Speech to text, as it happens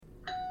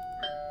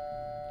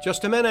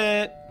Just a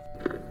minute.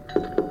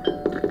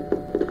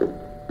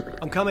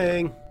 I'm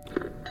coming.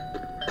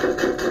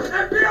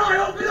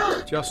 FBI, open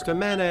up! Just a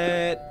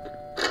minute.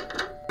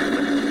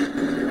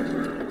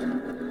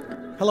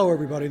 Hello,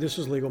 everybody. This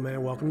is Legal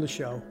Man. Welcome to the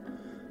show.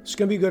 It's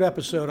going to be a good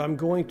episode. I'm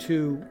going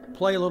to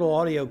play a little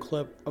audio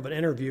clip of an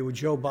interview with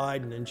Joe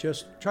Biden and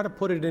just try to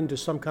put it into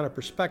some kind of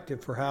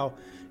perspective for how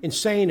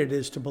insane it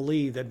is to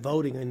believe that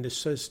voting in this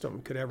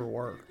system could ever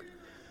work.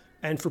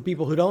 And for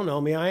people who don't know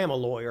me, I am a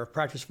lawyer. I've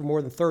practiced for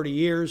more than 30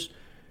 years,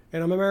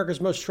 and I'm America's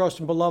most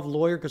trusted and beloved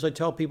lawyer because I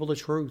tell people the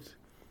truth.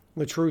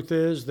 And the truth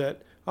is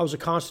that I was a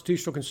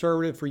constitutional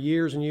conservative for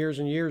years and years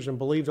and years and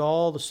believed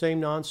all the same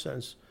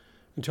nonsense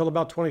until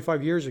about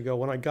 25 years ago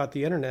when I got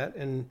the internet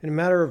and in a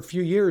matter of a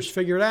few years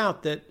figured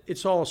out that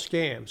it's all a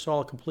scam. It's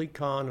all a complete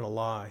con and a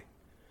lie.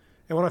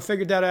 And when I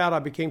figured that out, I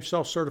became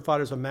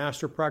self-certified as a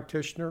master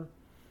practitioner.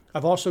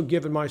 I've also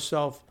given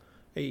myself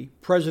a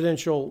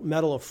Presidential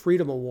Medal of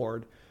Freedom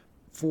Award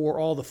for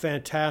all the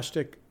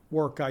fantastic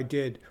work I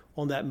did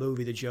on that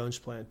movie, The Jones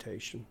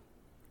Plantation.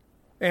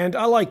 And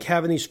I like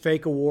having these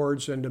fake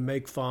awards and to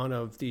make fun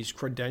of these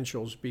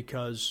credentials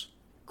because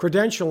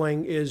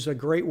credentialing is a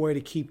great way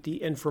to keep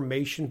the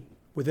information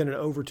within an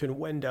Overton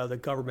window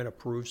that government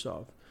approves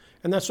of.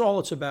 And that's all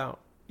it's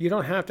about. You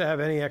don't have to have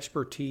any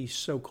expertise,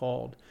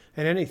 so-called,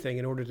 in anything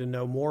in order to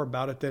know more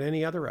about it than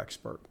any other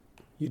expert.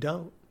 You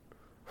don't.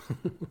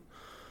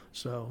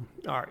 So,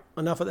 all right,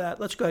 enough of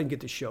that. Let's go ahead and get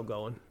this show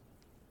going.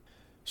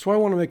 So I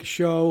want to make a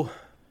show.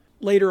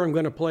 Later, I'm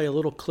going to play a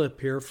little clip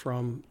here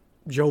from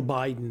Joe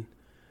Biden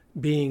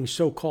being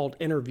so-called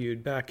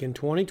interviewed back in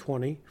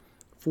 2020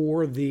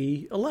 for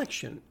the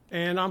election.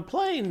 And I'm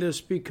playing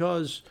this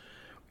because,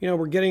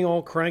 we're getting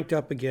all cranked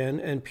up again,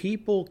 and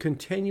people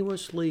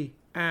continuously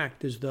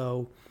act as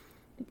though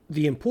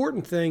the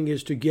important thing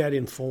is to get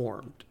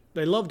informed.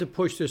 They love to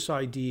push this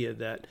idea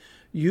that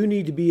you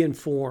need to be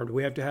informed.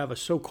 We have to have a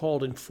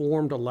so-called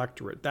informed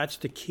electorate. That's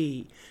the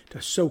key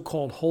to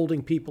so-called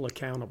holding people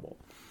accountable.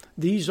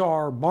 These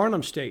are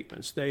Barnum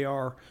statements. They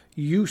are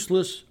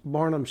useless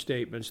Barnum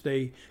statements.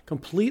 They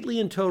completely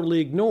and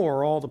totally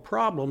ignore all the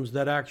problems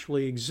that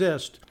actually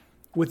exist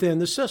within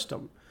the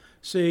system.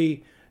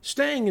 See,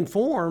 staying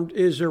informed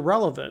is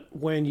irrelevant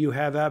when you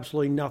have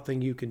absolutely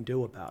nothing you can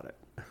do about it.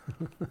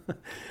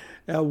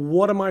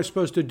 What am I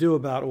supposed to do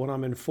about it when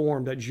I'm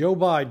informed that Joe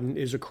Biden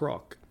is a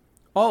crook?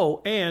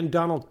 Oh, and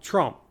Donald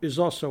Trump is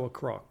also a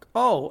crook.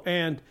 Oh,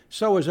 and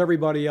so is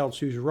everybody else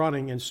who's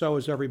running, and so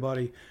is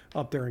everybody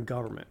up there in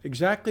government.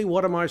 Exactly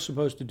what am I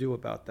supposed to do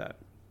about that?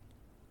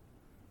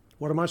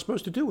 What am I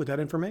supposed to do with that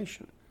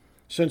information?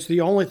 Since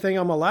the only thing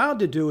I'm allowed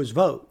to do is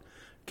vote,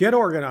 get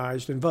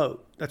organized and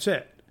vote. That's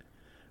it.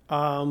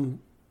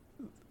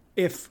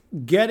 If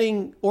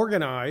getting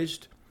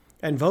organized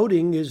and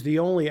voting is the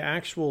only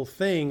actual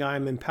thing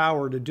I'm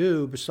empowered to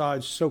do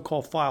besides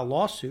so-called file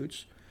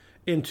lawsuits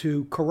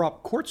into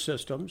corrupt court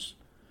systems,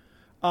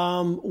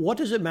 what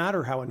does it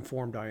matter how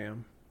informed I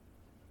am?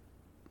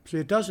 See,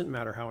 it doesn't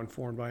matter how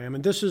informed I am.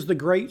 And this is the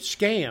great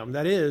scam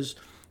that is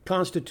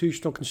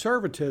constitutional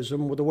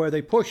conservatism with the way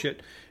they push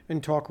it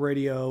in talk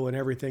radio and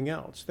everything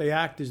else. They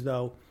act as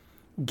though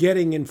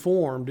getting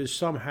informed is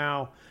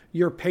somehow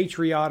your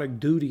patriotic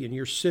duty and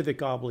your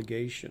civic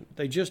obligation.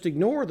 They just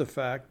ignore the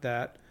fact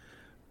that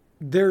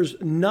there's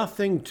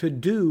nothing to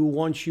do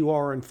once you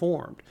are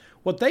informed.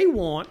 What they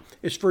want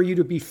is for you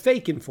to be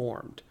fake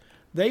informed.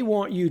 They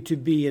want you to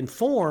be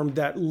informed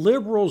that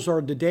liberals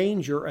are the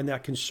danger and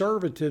that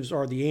conservatives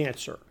are the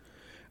answer.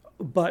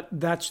 But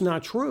that's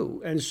not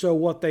true. And so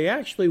what they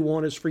actually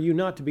want is for you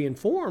not to be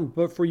informed,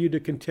 but for you to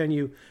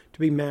continue to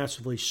be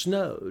massively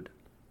snowed.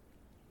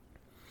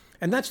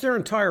 And that's their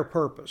entire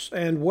purpose.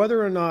 And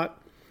whether or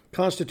not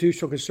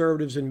constitutional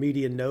conservatives and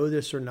media know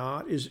this or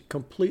not is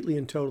completely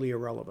and totally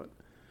irrelevant,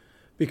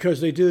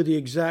 because they do the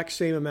exact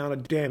same amount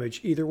of damage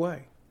either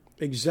way.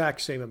 Exact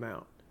same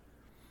amount.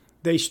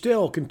 They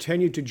still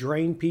continue to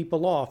drain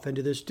people off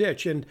into this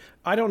ditch. And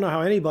I don't know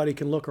how anybody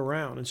can look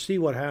around and see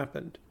what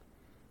happened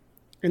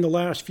in the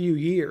last few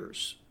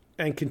years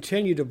and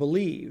continue to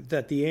believe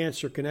that the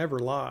answer can ever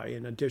lie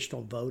in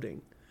additional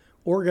voting,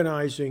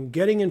 organizing,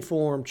 getting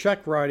informed,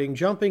 check writing,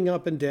 jumping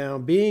up and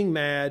down, being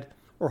mad,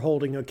 or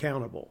holding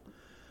accountable.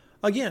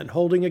 Again,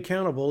 holding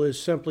accountable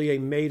is simply a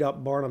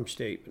made-up Barnum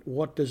statement.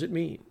 What does it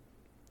mean?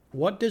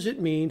 What does it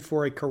mean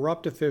for a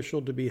corrupt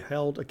official to be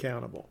held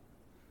accountable?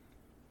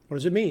 What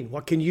does it mean?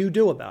 What can you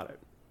do about it?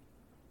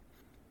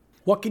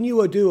 What can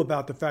you do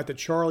about the fact that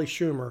Charlie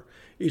Schumer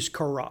is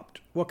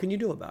corrupt? What can you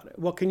do about it?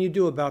 What can you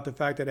do about the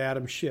fact that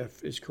Adam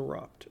Schiff is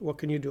corrupt? What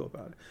can you do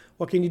about it?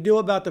 What can you do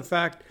about the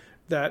fact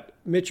that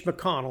Mitch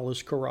McConnell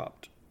is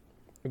corrupt?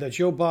 That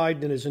Joe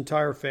Biden and his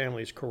entire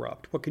family is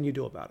corrupt? What can you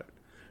do about it?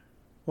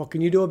 What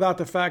can you do about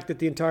the fact that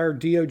the entire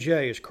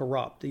DOJ is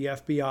corrupt? The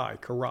FBI,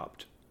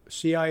 corrupt.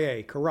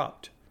 CIA,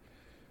 corrupt.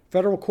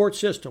 Federal court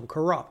system,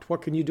 corrupt.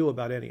 What can you do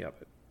about any of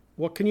it?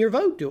 What can your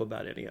vote do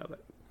about any of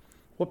it?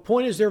 What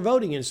point is there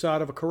voting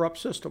inside of a corrupt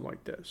system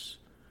like this?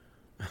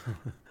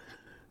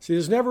 See,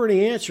 there's never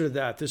any answer to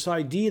that. This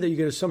idea that you're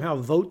going to somehow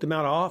vote them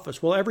out of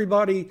office. Well,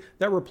 everybody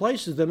that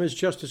replaces them is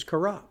just as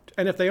corrupt.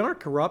 And if they aren't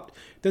corrupt,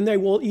 then they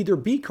will either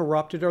be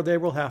corrupted or they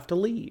will have to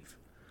leave.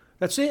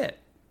 That's it.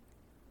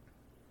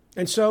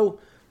 And so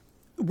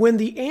when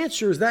the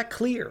answer is that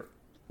clear,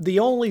 the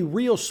only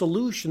real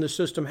solution the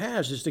system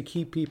has is to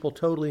keep people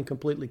totally and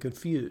completely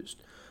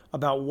confused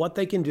about what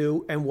they can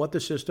do and what the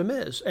system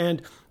is.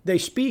 And they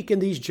speak in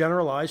these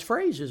generalized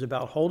phrases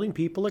about holding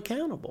people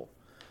accountable.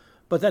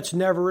 But that's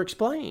never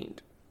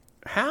explained.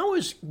 How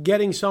is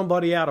getting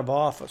somebody out of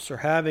office or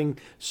having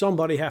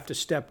somebody have to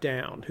step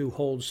down who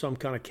holds some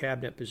kind of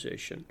cabinet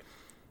position,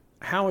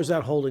 how is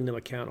that holding them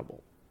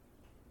accountable?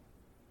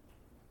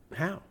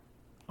 How?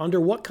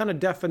 Under what kind of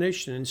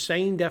definition,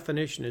 insane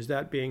definition, is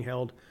that being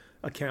held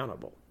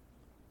accountable?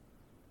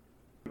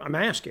 I'm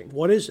asking,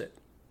 what is it?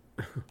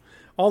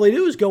 All they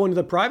do is go into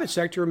the private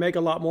sector and make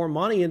a lot more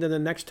money, and then the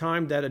next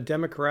time that a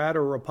Democrat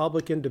or a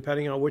Republican,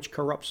 depending on which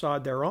corrupt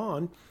side they're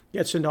on,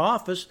 gets into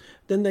office,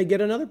 then they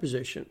get another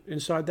position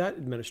inside that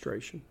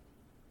administration.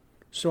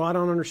 So I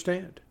don't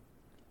understand.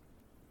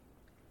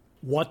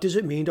 What does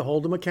it mean to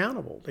hold them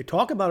accountable? They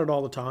talk about it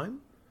all the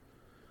time.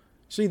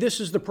 See, this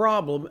is the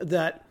problem,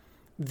 that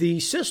the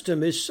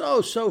system is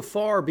so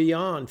far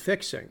beyond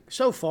fixing.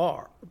 So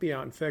far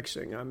beyond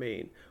fixing. I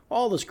mean,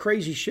 all this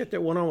crazy shit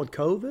that went on with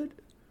COVID,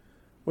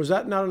 was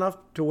that not enough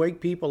to wake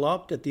people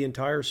up that the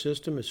entire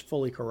system is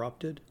fully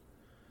corrupted?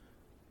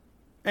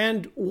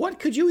 And what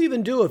could you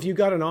even do if you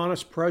got an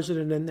honest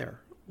president in there?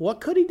 What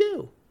could he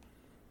do?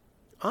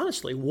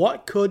 Honestly,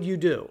 what could you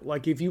do?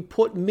 Like, if you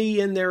put me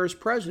in there as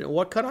president,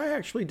 what could I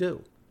actually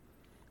do?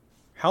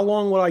 How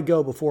long would I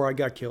go before I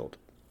got killed?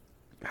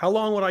 How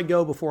long would I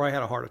go before I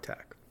had a heart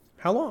attack?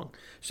 How long?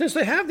 Since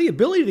they have the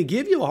ability to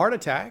give you a heart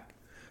attack,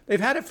 they've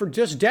had it for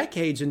just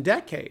decades and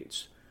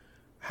decades.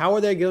 How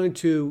are they going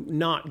to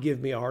not give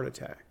me a heart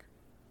attack?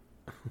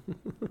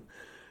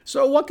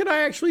 So what could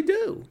I actually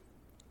do?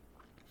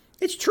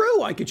 It's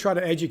true I could try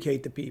to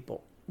educate the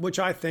people, which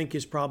I think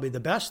is probably the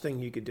best thing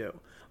you could do.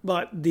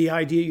 But the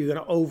idea you're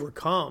going to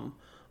overcome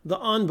the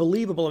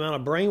unbelievable amount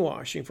of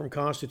brainwashing from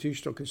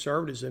constitutional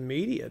conservatives and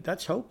media,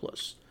 that's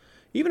hopeless.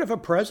 Even if a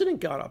president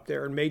got up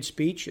there and made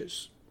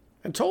speeches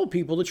and told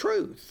people the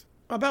truth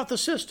about the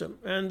system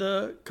and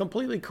the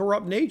completely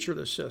corrupt nature of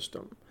the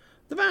system,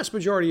 the vast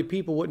majority of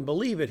people wouldn't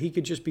believe it. He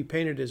could just be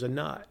painted as a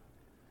nut.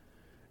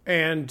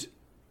 And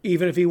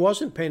even if he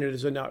wasn't painted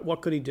as a nut,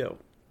 what could he do?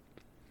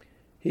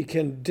 He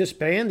can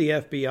disband the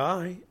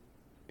FBI.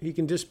 He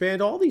can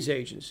disband all these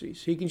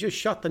agencies. He can just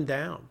shut them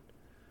down.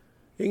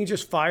 He can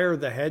just fire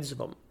the heads of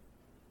them.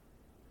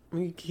 I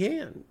mean, he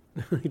can.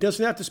 He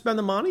doesn't have to spend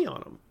the money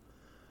on them.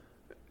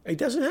 He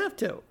doesn't have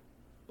to.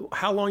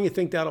 How long do you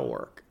think that'll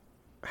work?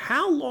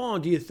 How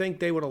long do you think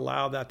they would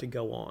allow that to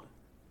go on?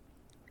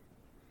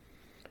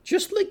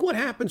 Just like what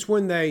happens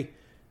when they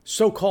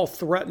so-called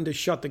threaten to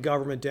shut the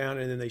government down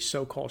and then they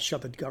so-called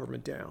shut the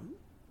government down.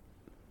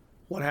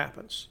 What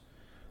happens?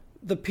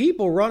 The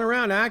people run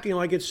around acting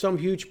like it's some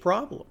huge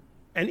problem.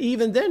 And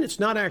even then, it's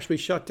not actually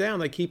shut down.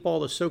 They keep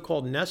all the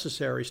so-called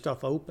necessary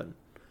stuff open.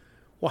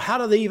 Well, how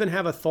do they even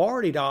have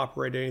authority to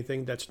operate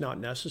anything that's not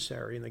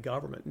necessary in the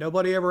government?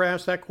 Nobody ever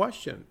asked that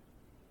question.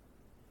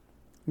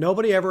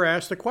 Nobody ever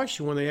asked the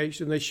question when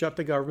they shut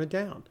the government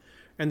down.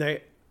 And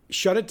they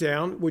shut it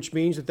down, which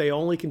means that they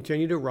only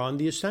continue to run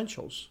the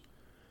essentials.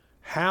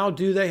 How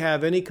do they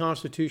have any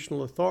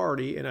constitutional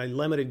authority in a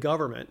limited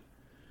government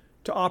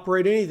to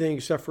operate anything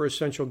except for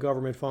essential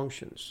government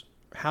functions?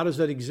 How does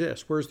that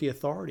exist? Where's the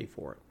authority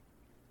for it?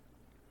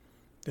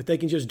 That they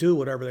can just do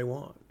whatever they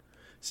want.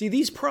 See,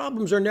 these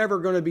problems are never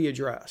going to be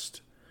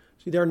addressed.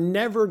 See, they're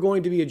never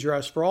going to be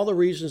addressed for all the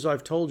reasons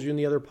I've told you in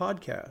the other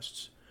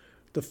podcasts.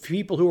 The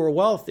people who are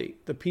wealthy,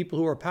 the people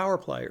who are power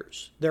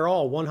players, they're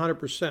all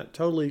 100%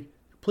 totally,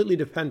 completely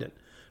dependent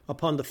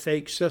upon the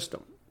fake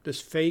system, this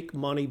fake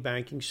money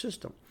banking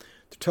system.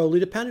 They're totally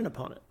dependent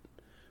upon it.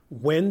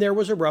 When there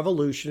was a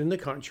revolution in the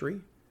country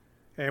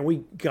and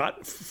we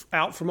got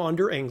out from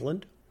under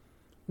England,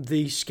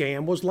 the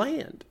scam was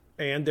land.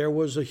 And there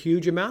was a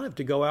huge amount of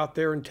to go out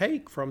there and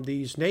take from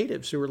these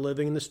natives who were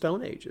living in the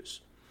Stone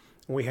Ages.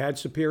 And we had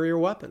superior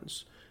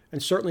weapons.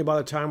 And certainly by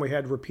the time we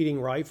had repeating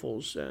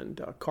rifles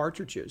and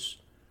cartridges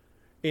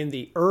in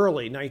the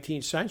early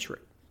 19th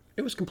century,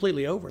 it was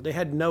completely over. They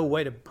had no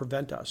way to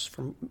prevent us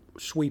from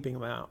sweeping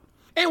them out.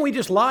 And we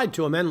just lied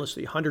to them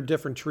endlessly. 100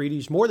 different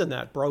treaties, more than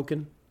that,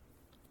 broken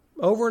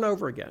over and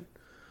over again.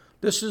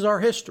 This is our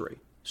history.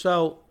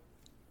 So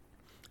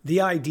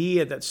the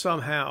idea that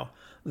somehow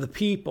the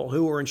people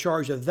who were in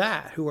charge of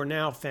that, who are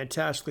now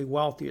fantastically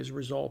wealthy as a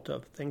result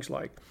of things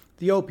like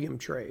the opium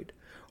trade,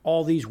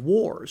 all these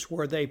wars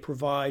where they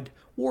provide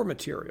war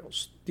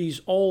materials,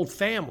 these old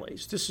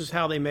families, this is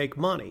how they make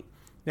money.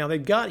 Now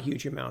they've got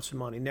huge amounts of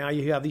money. Now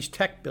you have these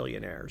tech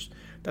billionaires.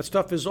 That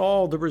stuff is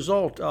all the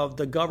result of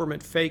the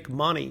government fake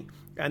money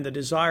and the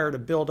desire to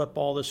build up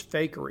all this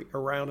fakery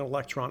around an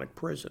electronic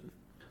prison.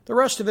 The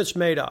rest of it's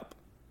made up.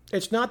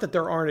 It's not that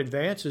there aren't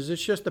advances.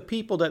 It's just the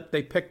people that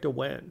they pick to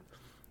win.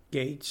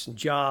 Gates and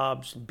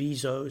Jobs and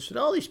Bezos and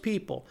all these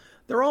people,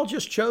 they're all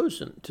just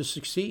chosen to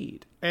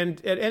succeed.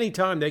 And at any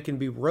time, they can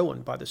be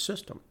ruined by the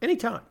system.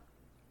 Anytime.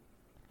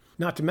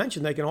 Not to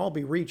mention, they can all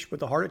be reached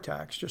with the heart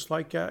attacks, just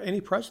like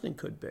any president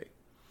could be.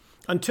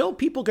 Until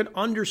people can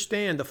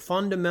understand the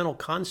fundamental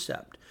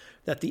concept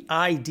that the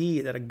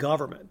idea that a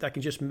government that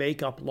can just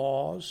make up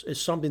laws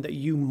is something that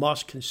you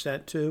must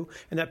consent to,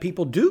 and that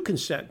people do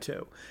consent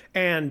to,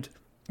 and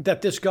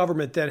that this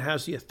government then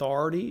has the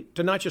authority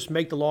to not just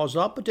make the laws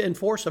up, but to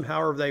enforce them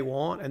however they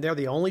want, and they're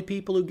the only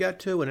people who get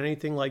to, and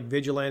anything like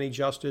vigilante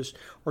justice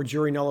or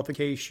jury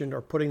nullification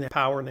or putting the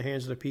power in the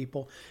hands of the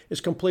people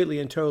is completely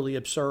and totally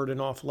absurd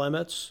and off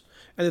limits,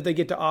 and that they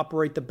get to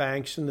operate the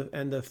banks and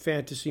the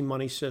fantasy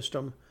money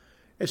system.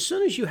 As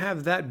soon as you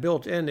have that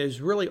built in, there's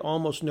really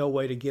almost no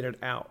way to get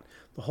it out.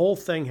 The whole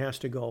thing has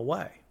to go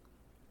away.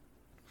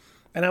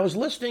 And I was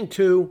listening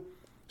to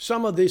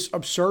some of this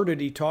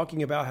absurdity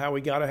talking about how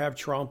we got to have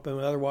Trump and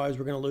otherwise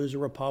we're going to lose a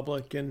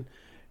republic, and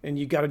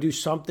you got to do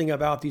something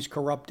about these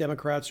corrupt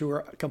Democrats who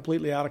are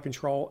completely out of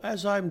control,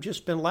 as I've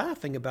just been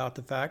laughing about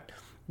the fact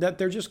that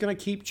they're just going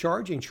to keep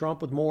charging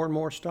Trump with more and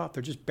more stuff.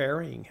 They're just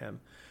burying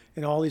him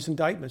in all these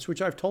indictments,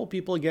 which I've told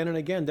people again and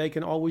again they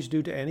can always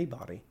do to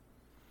anybody.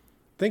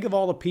 Think of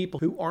all the people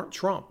who aren't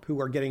Trump who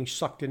are getting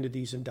sucked into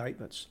these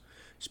indictments.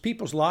 These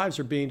people's lives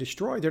are being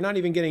destroyed. They're not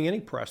even getting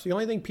any press. The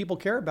only thing people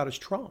care about is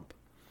Trump.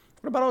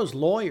 What about all his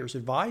lawyers,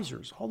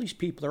 advisors, all these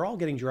people? They're all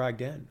getting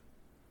dragged in.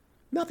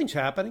 Nothing's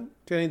happening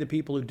to any of the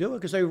people who do it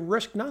because they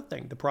risk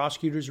nothing. The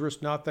prosecutors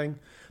risk nothing.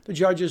 The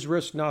judges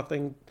risk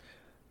nothing.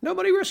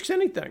 Nobody risks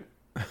anything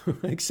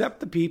except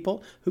the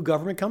people who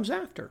government comes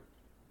after.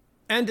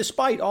 And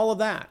despite all of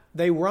that,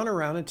 they run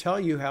around and tell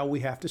you how we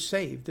have to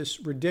save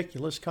this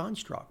ridiculous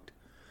construct.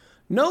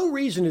 No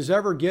reason is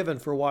ever given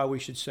for why we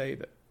should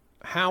save it.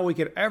 How we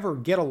could ever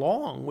get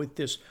along with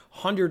this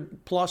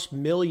 100+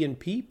 million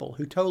people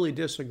who totally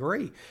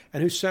disagree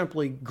and who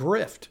simply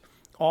grift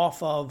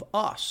off of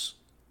us.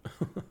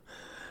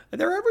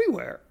 They're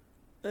everywhere.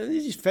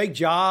 These fake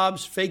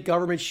jobs, fake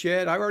government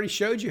shit. I already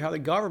showed you how the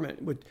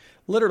government, with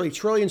literally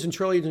trillions and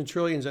trillions and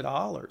trillions of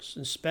dollars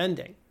in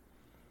spending,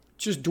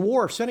 just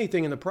dwarfs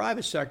anything in the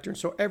private sector. And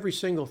so every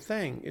single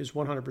thing is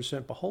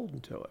 100% beholden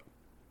to it.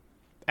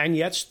 And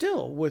yet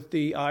still with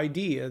the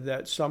idea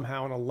that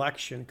somehow an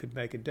election could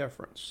make a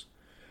difference.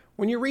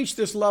 When you reach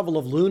this level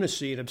of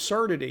lunacy and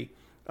absurdity,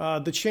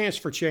 the chance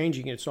for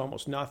changing it's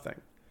almost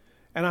nothing.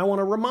 And I want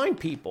to remind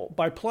people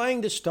by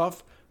playing this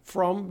stuff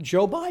from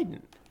Joe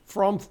Biden,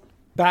 from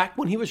back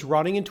when he was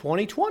running in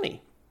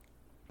 2020.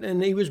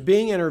 And he was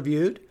being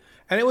interviewed.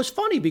 And it was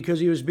funny because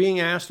he was being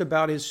asked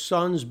about his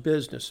son's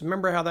business.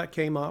 Remember how that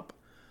came up?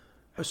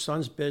 His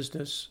son's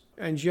business.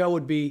 And Joe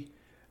would be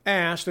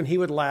asked, and he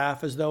would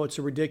laugh as though it's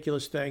a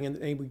ridiculous thing.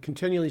 And he would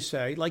continually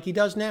say, like he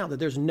does now, that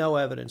there's no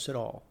evidence at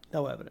all.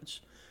 No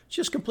evidence. It's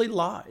just complete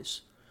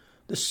lies.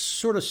 This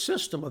sort of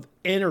system of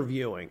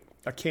interviewing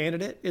a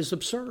candidate is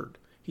absurd.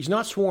 He's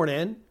not sworn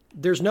in.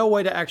 There's no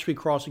way to actually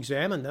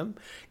cross-examine them.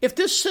 If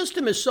this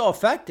system is so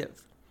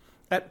effective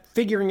at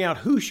figuring out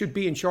who should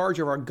be in charge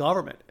of our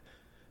government,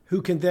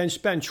 who can then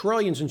spend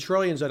trillions and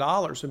trillions of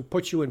dollars and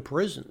put you in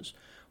prisons,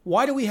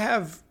 why do we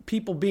have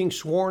people being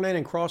sworn in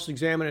and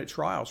cross-examined at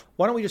trials?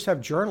 Why don't we just have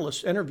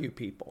journalists interview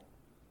people?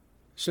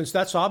 Since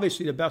that's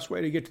obviously the best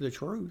way to get to the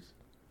truth.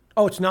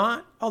 Oh, it's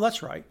not? Oh,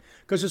 that's right.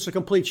 Because it's a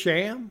complete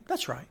sham?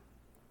 That's right.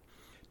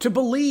 To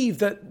believe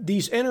that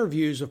these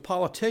interviews of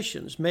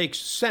politicians makes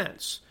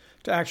sense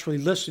to actually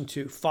listen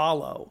to,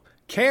 follow,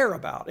 care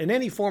about in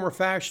any form or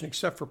fashion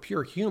except for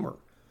pure humor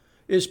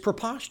is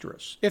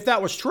preposterous. If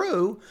that was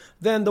true,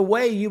 then the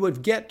way you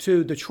would get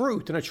to the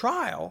truth in a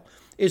trial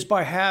is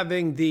by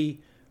having the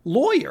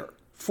lawyer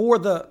for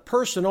the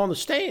person on the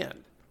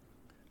stand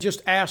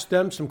just ask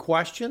them some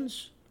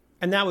questions,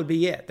 and that would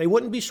be it. They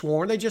wouldn't be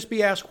sworn. They'd just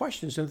be asked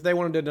questions, and if they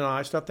wanted to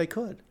deny stuff, they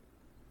could.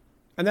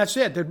 And that's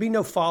it. There'd be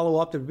no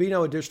follow-up. There'd be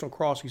no additional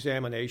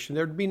cross-examination.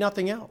 There'd be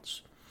nothing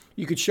else.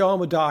 You could show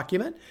them a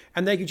document,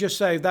 and they could just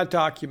say, that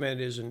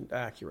document isn't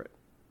accurate.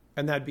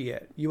 And that'd be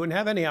it. You wouldn't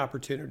have any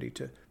opportunity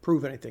to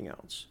prove anything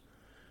else.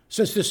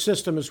 Since this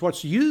system is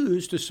what's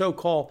used to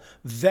so-called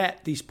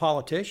vet these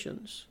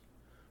politicians,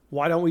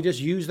 why don't we just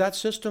use that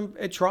system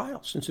at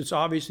trial, since it's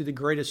obviously the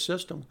greatest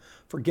system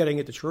for getting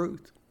at the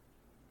truth?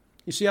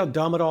 You see how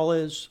dumb it all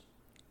is?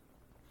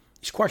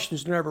 These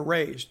questions are never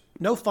raised.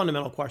 No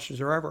fundamental questions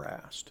are ever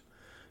asked.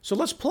 So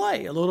let's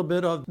play a little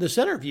bit of this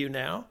interview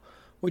now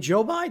with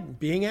Joe Biden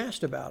being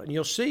asked about it. And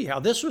you'll see how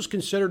this was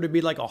considered to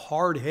be like a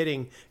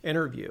hard-hitting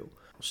interview.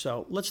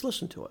 So let's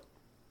listen to it.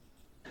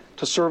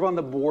 To serve on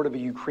the board of a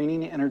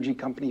Ukrainian energy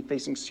company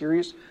facing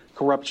serious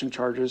corruption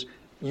charges,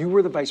 you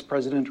were the vice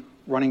president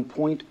running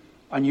point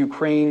on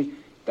Ukraine.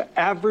 The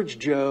average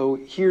Joe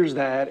hears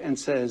that and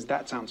says,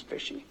 that sounds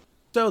fishy.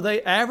 So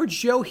the average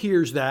Joe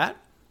hears that.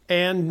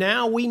 And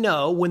now we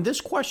know when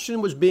this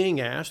question was being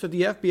asked that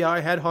the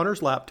FBI had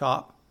Hunter's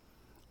laptop.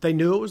 They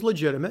knew it was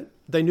legitimate.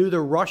 They knew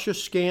the Russia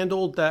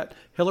scandal that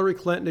Hillary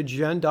Clinton had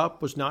ginned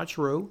up was not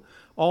true.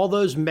 All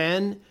those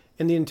men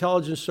in the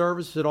intelligence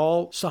service had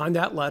all signed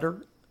that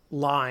letter.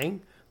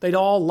 lying. They'd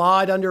all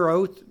lied under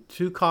oath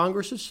to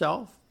Congress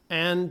itself.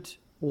 And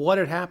what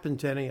had happened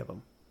to any of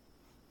them?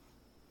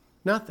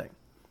 Nothing.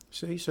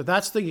 See, so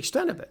that's the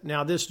extent of it.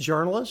 Now, this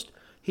journalist,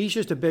 he's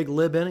just a big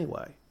lib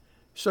anyway.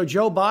 So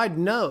Joe Biden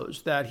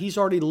knows that he's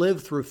already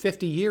lived through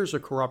 50 years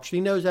of corruption.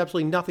 He knows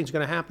absolutely nothing's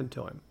going to happen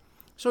to him.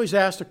 So he's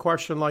asked a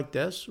question like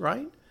this,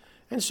 right?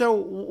 And so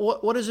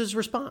what is his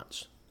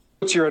response?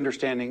 What's your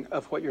understanding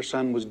of what your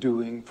son was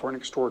doing for an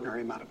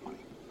extraordinary amount of money?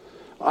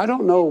 I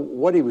don't know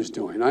what he was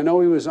doing. I know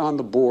he was on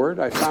the board.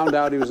 I found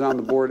out he was on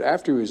the board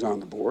after he was on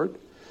the board,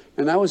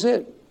 and that was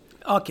it.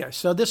 Okay,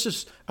 so this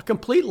is a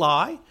complete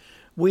lie.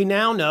 We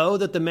now know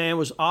that the man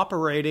was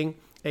operating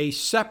a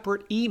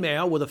separate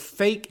email with a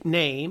fake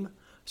name,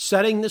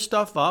 setting this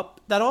stuff up.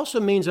 That also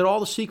means that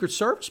all the Secret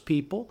Service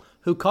people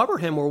who cover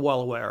him were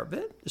well aware of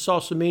it. This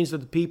also means that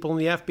the people in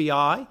the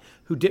FBI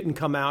who didn't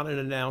come out and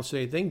announce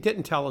anything,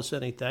 didn't tell us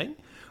anything,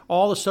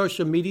 all the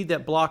social media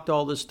that blocked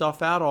all this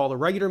stuff out, all the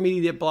regular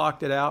media that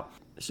blocked it out.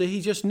 So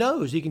he just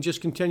knows he can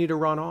just continue to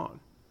run on.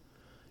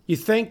 You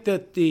think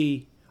that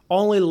the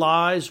only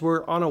lies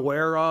we're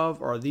unaware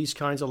of are these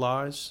kinds of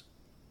lies?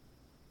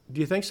 Do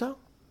you think so?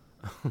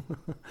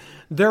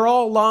 They're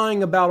all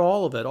lying about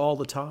all of it all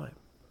the time.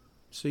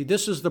 See,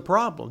 this is the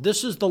problem.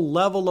 This is the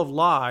level of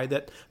lie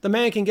that the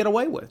man can get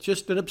away with.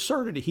 Just an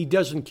absurdity. He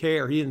doesn't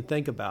care. He didn't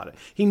think about it.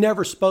 He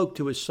never spoke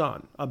to his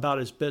son about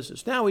his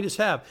business. Now we just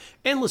have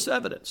endless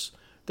evidence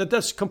that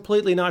that's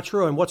completely not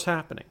true. And what's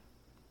happening?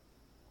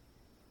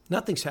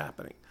 Nothing's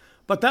happening.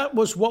 But that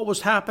was what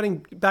was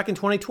happening back in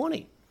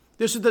 2020.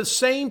 This is the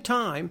same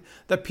time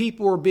that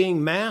people were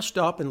being masked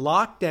up and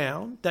locked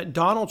down that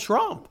Donald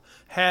Trump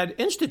had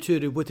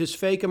instituted with his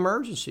fake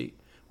emergency,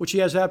 which he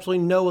has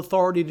absolutely no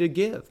authority to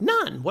give.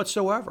 None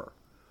whatsoever.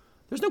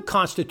 There's no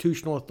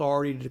constitutional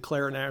authority to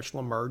declare a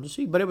national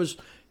emergency, but it was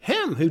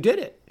him who did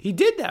it. He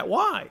did that.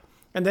 Why?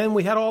 And then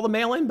we had all the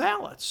mail-in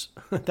ballots.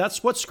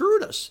 That's what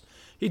screwed us.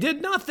 He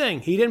did nothing.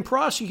 He didn't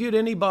prosecute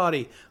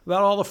anybody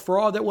about all the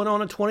fraud that went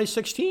on in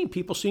 2016.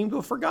 People seem to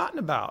have forgotten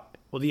about.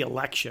 Well, the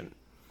election.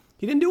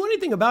 He didn't do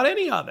anything about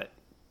any of it.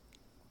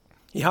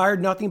 He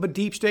hired nothing but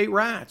deep state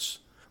rats.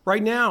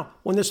 Right now,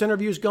 when this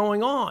interview is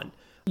going on,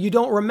 you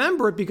don't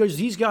remember it because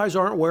these guys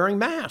aren't wearing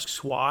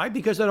masks. Why?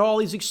 Because there are all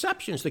these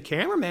exceptions. The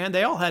cameraman,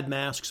 they all had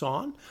masks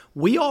on.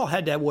 We all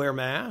had to wear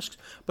masks.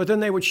 But then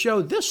they would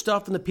show this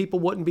stuff and the people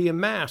wouldn't be in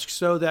masks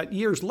so that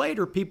years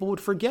later people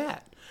would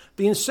forget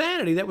the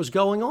insanity that was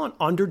going on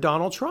under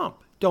Donald Trump.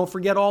 Don't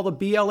forget all the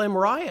BLM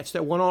riots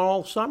that went on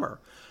all summer.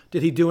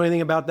 Did he do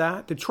anything about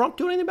that? Did Trump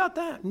do anything about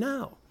that?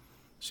 No.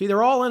 See,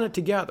 they're all in it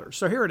together.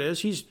 So here it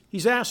is.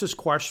 He's asked this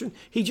question.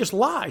 He just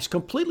lies,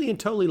 completely and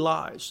totally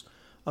lies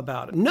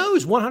about it.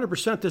 Knows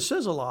 100% this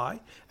is a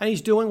lie, and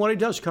he's doing what he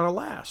does to kind of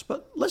last.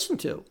 But let's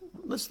listen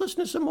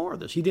to some more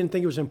of this. He didn't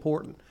think it was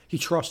important. He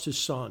trusts his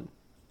son.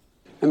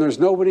 And there's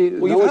nobody...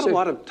 Well, you've had a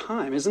lot of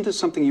time. Isn't this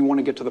something you want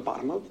to get to the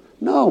bottom of?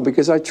 No,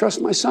 because I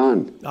trust my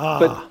son.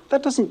 But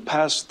that doesn't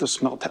pass the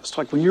smell test.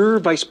 Like when you're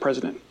vice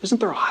president, isn't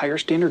there a higher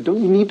standard?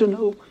 Don't you need to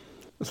know?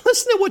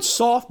 Listen to what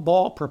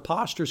softball,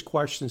 preposterous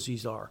questions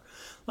these are.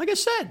 Like I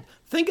said,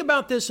 think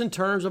about this in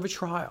terms of a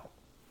trial.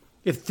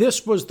 If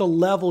this was the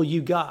level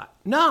you got.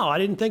 No, I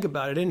didn't think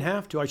about it. I didn't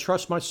have to. I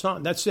trust my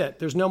son. That's it.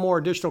 There's no more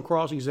additional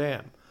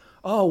cross-exam.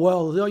 Oh,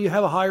 well, don't you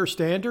have a higher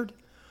standard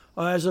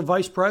as a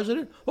vice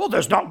president? Well,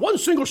 there's not one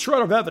single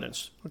shred of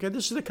evidence. Okay,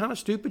 this is the kind of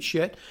stupid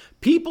shit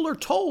people are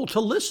told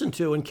to listen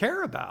to and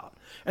care about.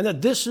 And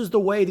that this is the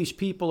way these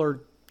people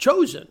are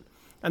chosen.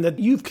 And that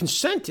you've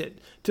consented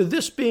to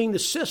this being the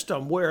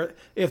system where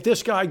if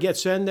this guy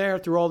gets in there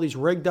through all these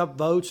rigged up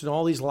votes and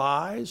all these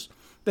lies,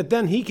 that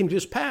then he can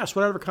just pass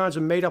whatever kinds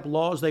of made up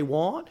laws they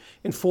want,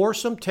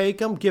 enforce them, take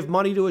them, give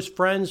money to his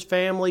friends,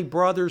 family,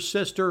 brothers,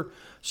 sister,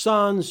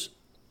 sons,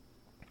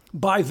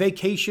 buy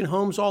vacation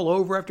homes all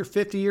over after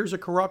 50 years of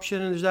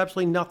corruption, and there's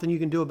absolutely nothing you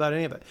can do about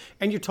any of it.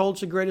 And you're told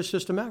it's the greatest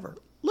system ever.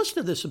 Listen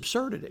to this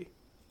absurdity.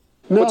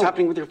 No. What's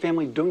happening with your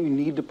family? Don't you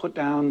need to put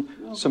down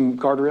some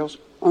guardrails?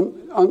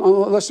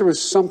 Unless there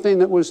was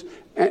something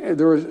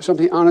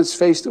on its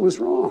face that was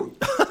wrong.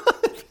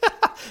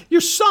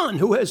 Your son,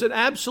 who is an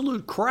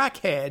absolute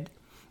crackhead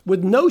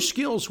with no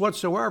skills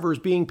whatsoever, is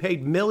being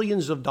paid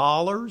millions of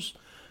dollars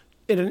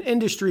in an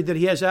industry that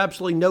he has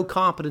absolutely no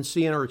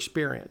competency in or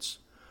experience.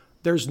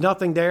 There's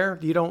nothing there.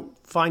 You don't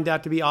find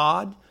that to be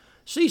odd?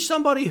 See,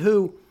 somebody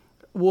who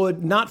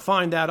would not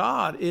find that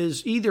odd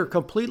is either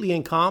completely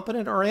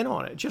incompetent or in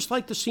on it, just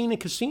like the scene in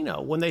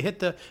Casino when they hit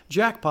the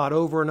jackpot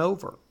over and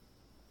over.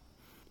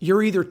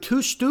 You're either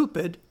too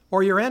stupid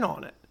or you're in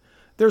on it.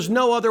 There's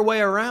no other way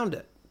around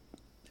it.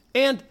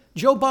 And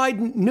Joe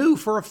Biden knew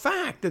for a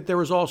fact that there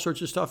was all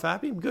sorts of stuff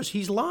happening because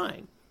he's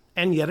lying.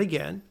 And yet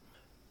again,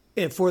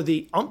 for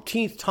the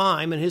umpteenth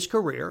time in his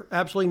career,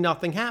 absolutely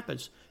nothing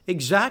happens.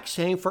 Exact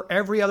same for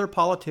every other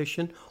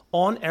politician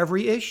on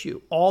every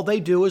issue. All they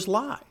do is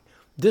lie.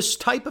 This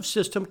type of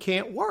system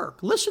can't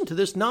work. Listen to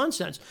this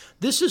nonsense.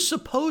 This is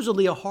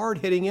supposedly a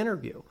hard-hitting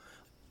interview.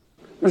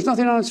 There's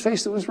nothing on its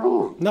face that was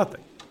wrong.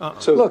 Nothing.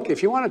 So look,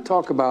 if you want to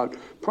talk about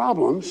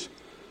problems,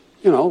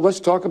 let's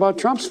talk about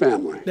Trump's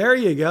family. There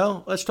you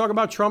go. Let's talk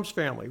about Trump's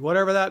family,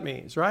 whatever that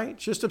means, right?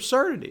 It's just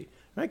absurdity,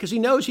 right? Because he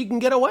knows he can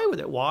get away with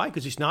it. Why?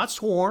 Because he's not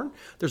sworn.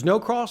 There's no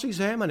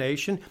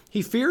cross-examination.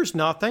 He fears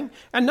nothing,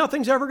 and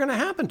nothing's ever going to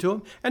happen to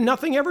him, and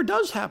nothing ever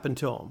does happen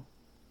to him.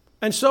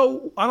 And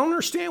so I don't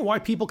understand why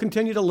people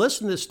continue to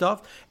listen to this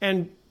stuff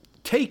and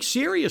take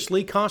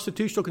seriously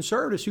constitutional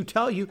conservatives who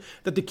tell you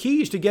that the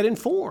key is to get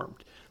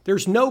informed.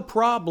 There's no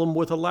problem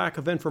with a lack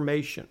of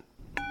information.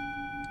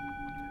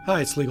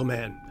 Hi, it's Legal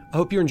Man. I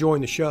hope you're enjoying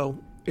the show.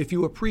 If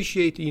you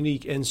appreciate the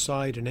unique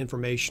insight and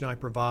information I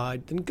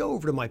provide, then go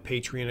over to my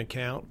Patreon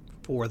account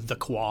for The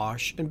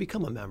Quash and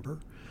become a member.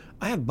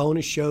 I have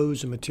bonus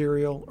shows and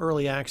material,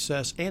 early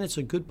access, and it's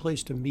a good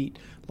place to meet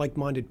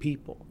like-minded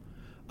people.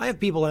 I have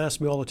people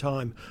ask me all the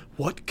time,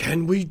 what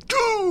can we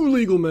do,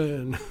 Legal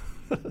Man?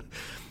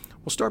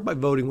 Well, start by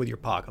voting with your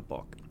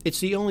pocketbook. It's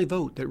the only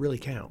vote that really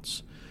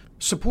counts.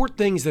 Support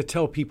things that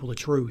tell people the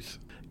truth.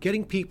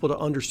 Getting people to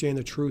understand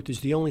the truth is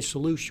the only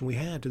solution we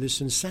have to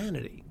this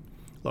insanity.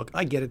 Look,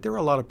 I get it. There are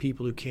a lot of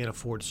people who can't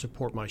afford to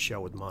support my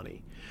show with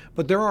money.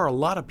 But there are a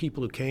lot of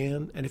people who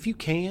can. And if you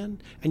can,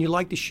 and you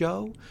like the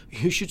show,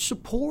 you should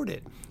support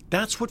it.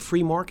 That's what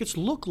free markets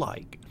look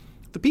like.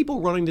 The people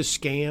running this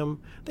scam,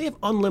 they have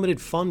unlimited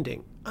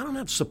funding. I don't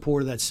have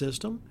support of that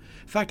system.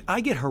 In fact,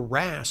 I get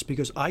harassed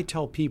because I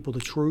tell people the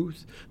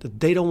truth that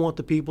they don't want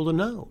the people to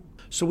know.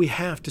 So we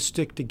have to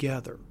stick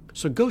together.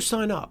 So go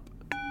sign up.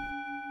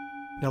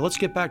 Now let's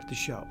get back to the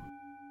show.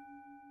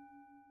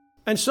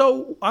 And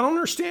so I don't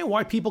understand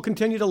why people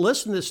continue to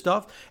listen to this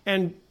stuff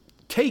and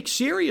take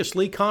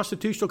seriously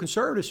constitutional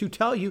conservatives who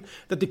tell you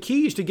that the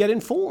key is to get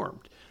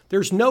informed.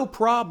 There's no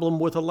problem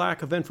with a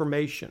lack of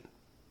information.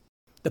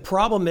 The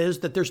problem is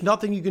that there's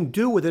nothing you can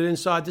do with it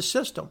inside the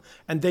system,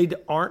 and they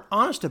aren't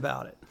honest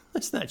about it.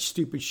 That's not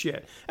stupid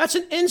shit. That's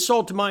an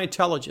insult to my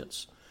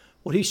intelligence.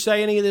 Would he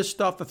say any of this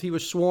stuff if he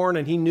was sworn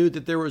and he knew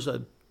that there was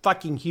a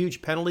fucking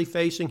huge penalty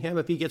facing him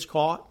if he gets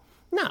caught?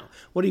 No.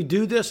 Would he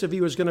do this if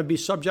he was going to be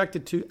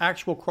subjected to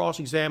actual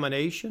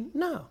cross-examination?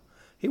 No.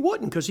 He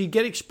wouldn't, because he'd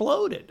get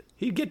exploded.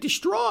 He'd get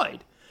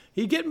destroyed.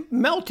 He'd get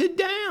melted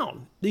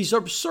down. These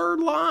absurd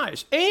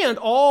lies. And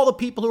all the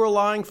people who are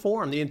lying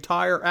for him, the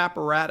entire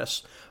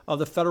apparatus of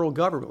the federal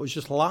government was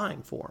just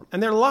lying for him.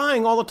 And they're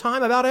lying all the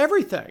time about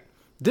everything.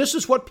 This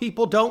is what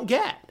people don't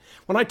get.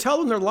 When I tell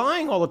them they're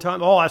lying all the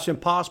time, oh, that's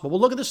impossible. Well,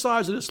 look at the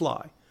size of this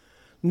lie.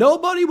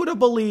 Nobody would have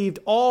believed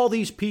all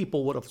these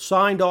people would have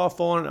signed off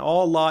on it and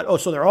all lied. Oh,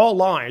 so they're all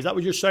lying. Is that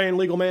what you're saying,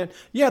 Legal Man?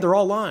 Yeah, they're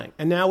all lying.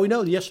 And now we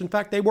know, yes, in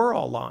fact, they were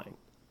all lying.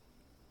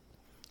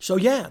 So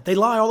yeah, they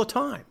lie all the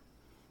time.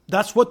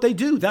 That's what they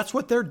do. That's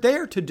what they're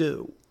there to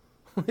do,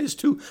 is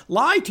to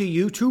lie to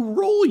you, to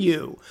rule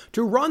you,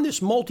 to run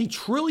this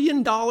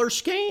multi-trillion-dollar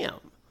scam.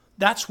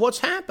 That's what's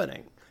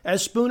happening.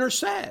 As Spooner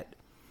said,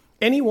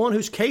 anyone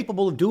who's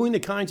capable of doing the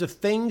kinds of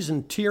things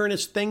and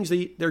tyrannous things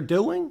that they're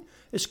doing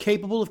is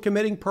capable of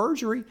committing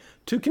perjury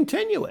to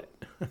continue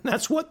it.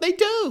 That's what they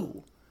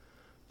do.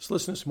 Let's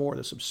listen to some more of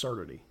this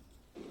absurdity.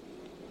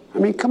 I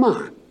mean, come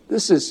on.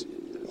 This is...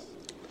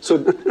 So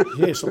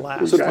he has to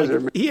laugh.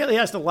 He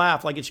has to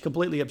laugh like it's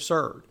completely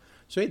absurd.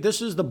 So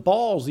this is the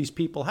balls these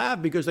people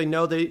have because they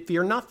know they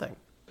fear nothing.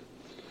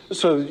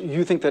 So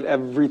you think that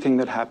everything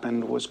that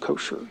happened was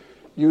kosher?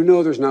 You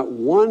know there's not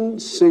one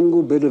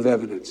single bit of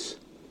evidence,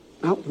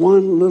 not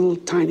one little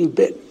tiny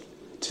bit,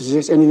 to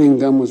suggest anything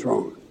done was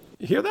wrong.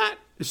 You hear that?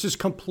 This is a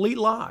complete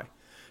lie.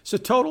 It's a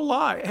total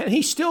lie. And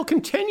he still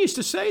continues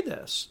to say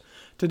this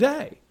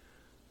today,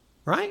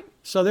 right?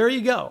 So there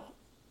you go.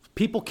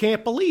 People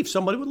can't believe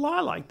somebody would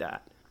lie like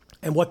that.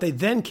 And what they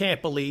then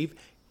can't believe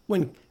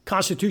when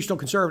constitutional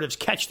conservatives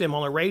catch them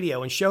on the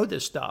radio and show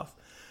this stuff,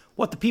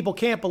 what the people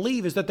can't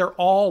believe is that they're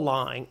all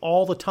lying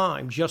all the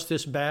time just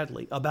this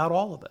badly about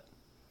all of it.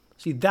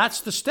 See, that's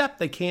the step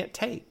they can't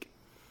take.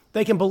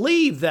 They can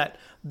believe that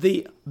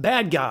the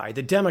bad guy,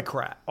 the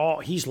Democrat, oh,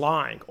 he's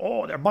lying.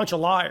 Oh, they're a bunch of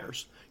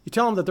liars. You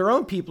tell them that their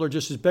own people are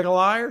just as big of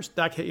liars,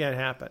 that can't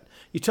happen.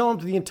 You tell them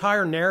that the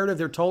entire narrative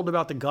they're told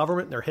about the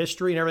government and their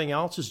history and everything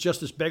else is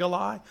just as big a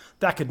lie,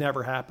 that could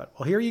never happen.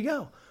 Well, here you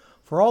go.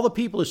 For all the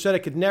people who said it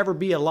could never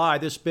be a lie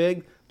this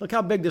big, look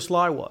how big this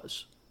lie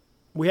was.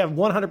 We have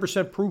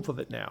 100% proof of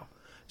it now.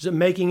 Is it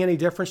making any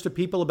difference to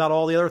people about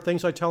all the other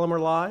things I tell them are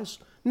lies?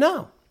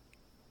 No.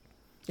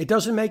 It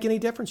doesn't make any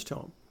difference to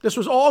them. This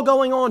was all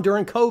going on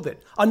during COVID.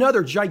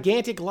 Another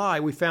gigantic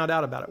lie we found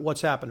out about it.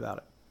 What's happened about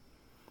it?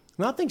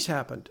 Nothing's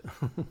happened.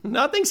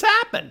 Nothing's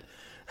happened.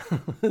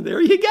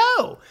 There you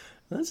go.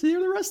 Let's hear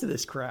the rest of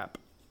this crap.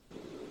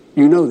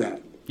 You know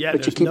that. Yeah,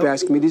 but you keep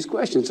asking me these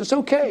questions. It's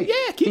okay.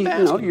 Yeah, keep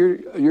asking.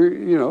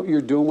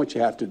 You're doing what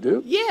you have to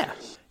do. Yeah.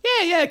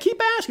 Keep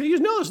asking. You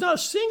know, there's not a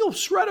single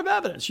shred of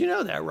evidence. You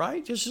know that,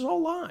 right? This is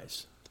all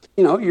lies.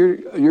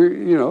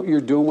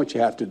 You're doing what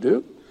you have to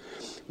do.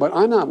 But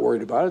I'm not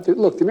worried about it.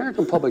 Look, the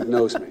American public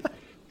knows me.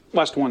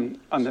 Last one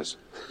on this.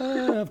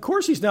 Of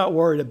course he's not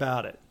worried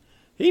about it.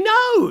 He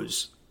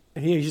knows.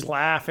 And he's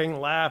laughing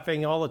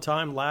all the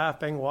time,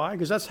 laughing. Why?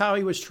 Because that's how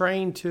he was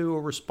trained to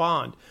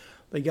respond.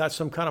 They got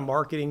some kind of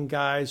marketing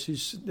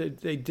guys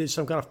they did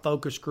some kind of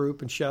focus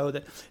group and show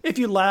that if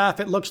you laugh,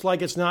 it looks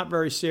like it's not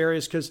very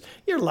serious because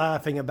you're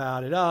laughing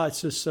about it. Oh,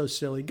 it's just so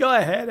silly. Go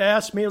ahead,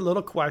 ask me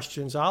little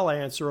questions. I'll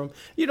answer them.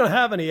 You don't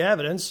have any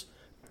evidence.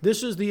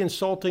 This is the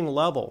insulting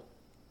level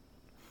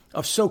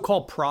of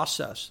so-called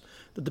process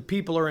that the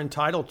people are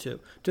entitled to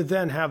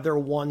then have their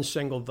one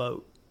single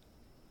vote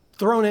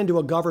thrown into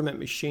a government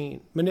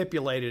machine,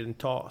 manipulated and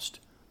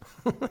tossed.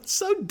 It's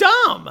so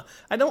dumb.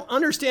 I don't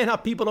understand how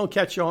people don't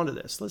catch on to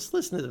this. Let's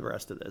listen to the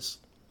rest of this.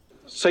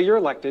 Say you're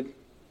elected,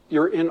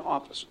 you're in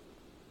office.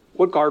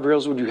 What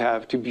guardrails would you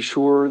have to be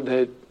sure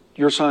that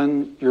your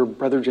son, your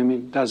brother Jimmy,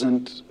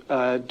 doesn't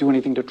do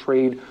anything to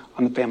trade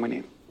on the family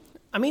name?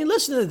 I mean,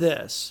 listen to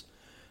this.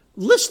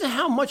 Listen to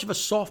how much of a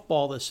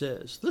softball this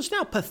is. Listen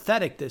how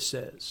pathetic this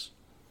is.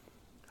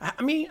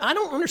 I mean, I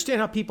don't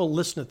understand how people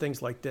listen to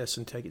things like this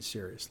and take it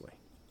seriously.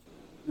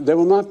 They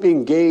will not be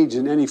engaged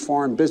in any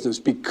foreign business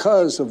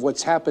because of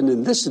what's happened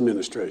in this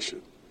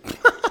administration.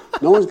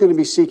 No one's going to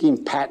be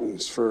seeking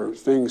patents for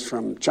things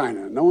from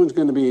China. No one's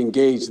going to be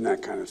engaged in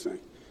that kind of thing.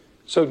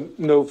 So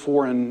no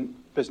foreign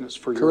business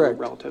for your Correct.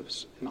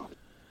 relatives in office.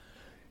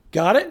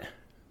 Got it?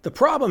 The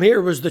problem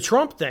here was the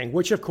Trump thing,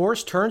 which of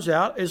course turns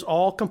out is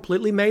all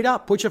completely made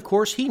up, which of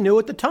course he knew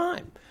at the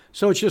time.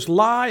 So it's just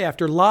lie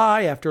after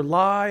lie after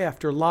lie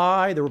after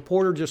lie. The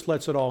reporter just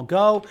lets it all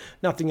go.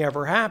 Nothing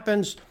ever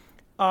happens.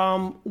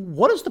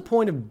 What is the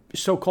point of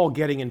so-called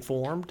getting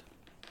informed?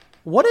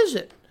 What is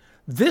it?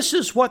 This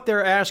is what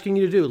they're asking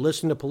you to do.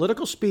 Listen to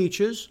political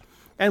speeches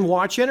and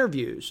watch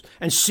interviews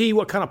and see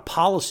what kind of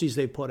policies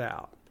they put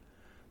out.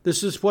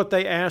 This is what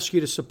they ask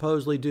you to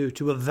supposedly do,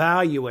 to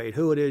evaluate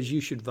who it is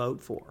you should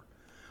vote for.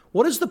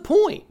 What is the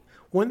point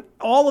when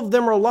all of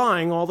them are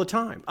lying all the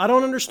time? I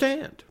don't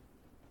understand.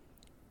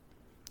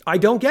 I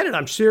don't get it.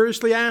 I'm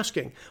seriously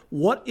asking,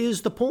 what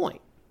is the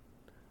point?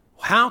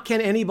 How can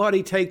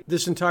anybody take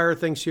this entire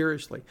thing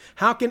seriously?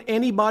 How can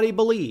anybody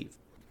believe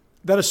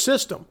that a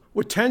system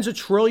with tens of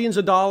trillions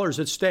of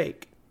dollars at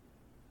stake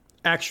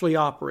actually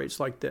operates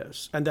like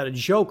this, and that a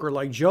joker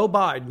like Joe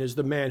Biden is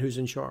the man who's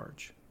in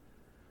charge?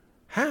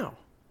 How?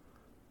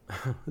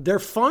 They're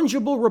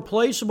fungible,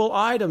 replaceable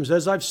items,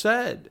 as I've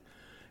said.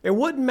 It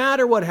wouldn't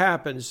matter what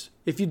happens.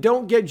 If you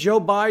don't get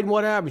Joe Biden,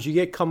 what happens? You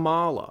get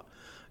Kamala.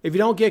 If you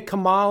don't get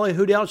Kamala,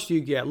 who else do you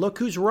get? Look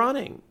who's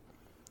running.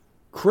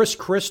 Chris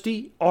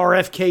Christie,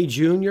 RFK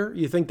Jr.,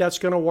 you think that's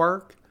going to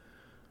work?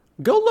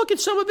 Go look at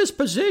some of his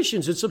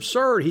positions. It's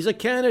absurd. He's a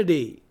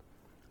Kennedy.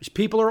 These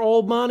people are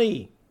old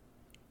money.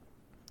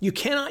 You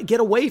cannot get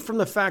away from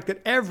the fact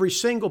that every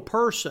single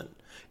person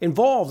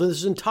involved in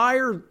this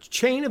entire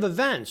chain of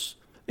events,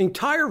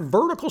 entire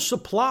vertical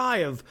supply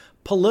of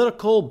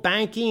political,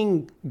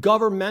 banking,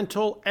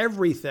 governmental,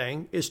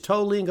 everything is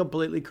totally and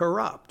completely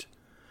corrupt.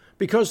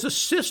 Because the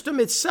system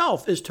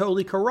itself is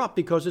totally corrupt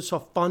because it's a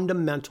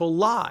fundamental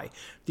lie.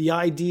 The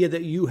idea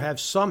that you have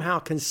somehow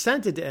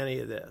consented to any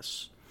of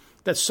this,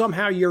 that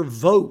somehow your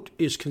vote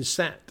is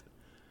consent.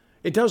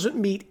 It doesn't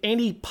meet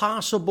any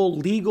possible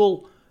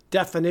legal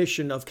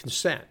definition of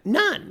consent.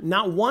 None,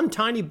 not one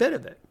tiny bit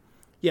of it.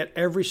 Yet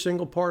every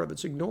single part of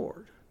it's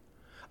ignored.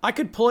 I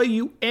could play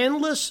you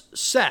endless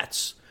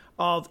sets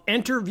of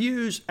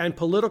interviews and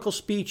political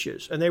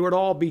speeches, and they would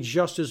all be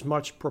just as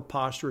much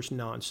preposterous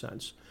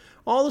nonsense.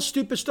 All the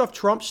stupid stuff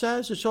Trump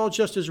says, it's all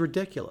just as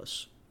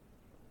ridiculous.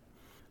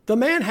 The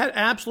man had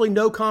absolutely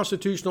no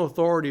constitutional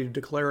authority to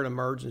declare an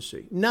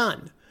emergency.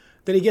 None.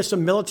 Then he gets the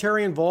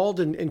military involved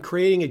in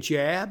creating a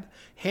jab,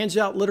 hands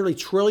out literally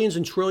trillions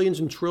and trillions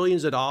and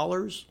trillions of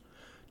dollars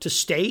to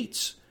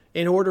states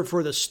in order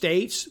for the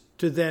states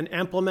to then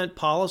implement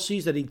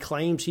policies that he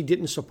claims he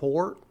didn't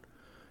support,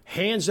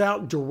 hands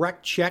out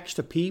direct checks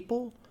to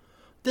people.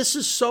 This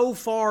is so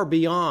far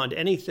beyond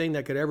anything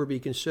that could ever be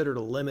considered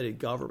a limited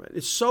government.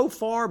 It's so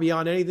far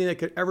beyond anything that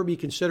could ever be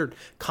considered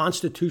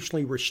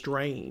constitutionally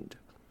restrained.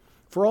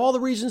 For all the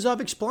reasons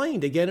I've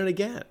explained again and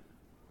again.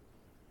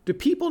 Do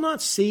people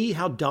not see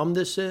how dumb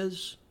this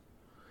is?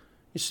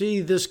 You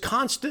see, this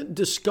constant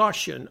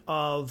discussion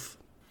of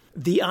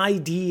the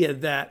idea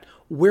that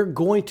we're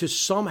going to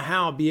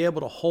somehow be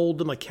able to hold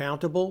them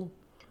accountable,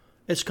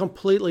 it's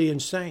completely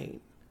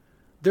insane.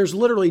 There's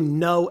literally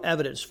no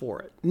evidence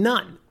for it.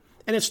 None.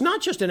 And it's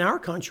not just in our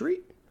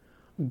country.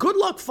 Good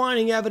luck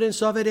finding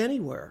evidence of it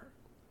anywhere.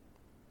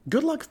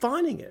 Good luck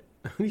finding it.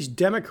 These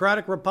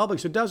democratic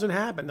republics, it doesn't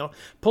happen. They'll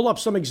pull up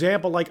some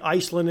example like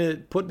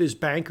Iceland put his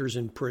bankers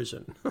in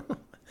prison.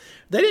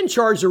 They didn't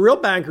charge the real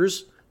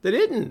bankers. They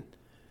didn't.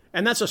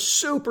 And that's a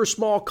super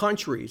small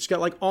country. It's got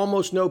like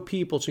almost no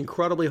people. It's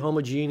incredibly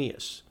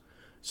homogeneous.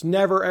 It's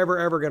never, ever,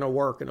 ever going to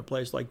work in a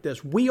place like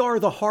this. We are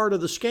the heart of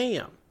the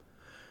scam.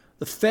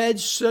 The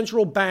Fed's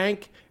central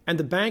bank and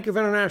the Bank of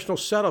International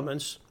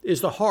Settlements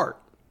is the heart.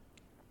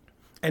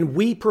 And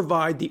we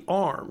provide the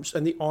arms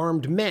and the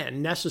armed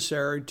men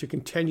necessary to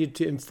continue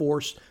to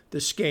enforce the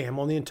scam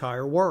on the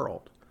entire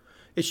world.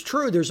 It's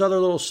true, there's other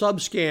little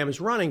sub-scams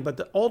running, but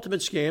the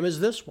ultimate scam is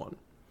this one.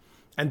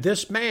 And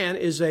this man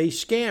is a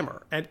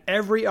scammer. And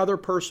every other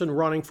person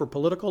running for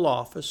political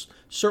office,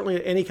 certainly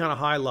at any kind of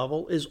high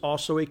level, is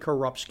also a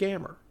corrupt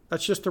scammer.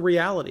 That's just the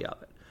reality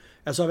of it,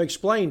 as I've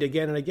explained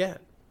again and again.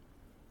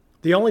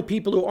 The only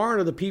people who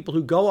aren't are the people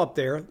who go up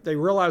there, they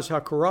realize how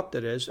corrupt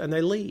it is, and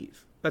they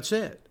leave. That's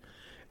it.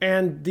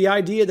 And the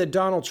idea that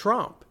Donald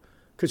Trump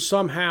could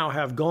somehow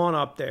have gone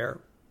up there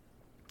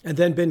and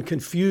then been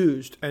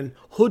confused and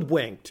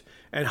hoodwinked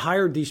and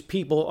hired these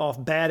people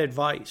off bad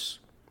advice.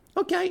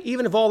 Okay,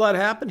 even if all that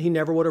happened, he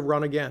never would have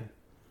run again.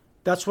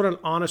 That's what an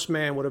honest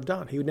man would have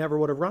done. He never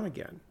would have run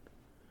again.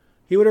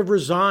 He would have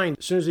resigned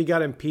as soon as he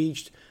got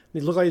impeached.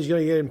 He looked like he was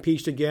going to get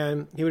impeached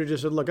again. He would have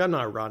just said, look, I'm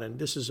not running.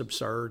 This is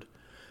absurd.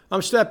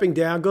 I'm stepping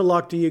down. Good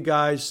luck to you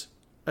guys.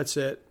 That's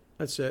it.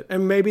 That's it.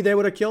 And maybe they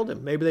would have killed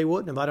him. Maybe they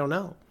wouldn't have. I don't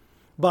know.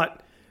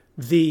 But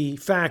the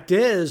fact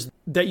is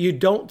that you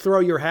don't throw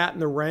your hat in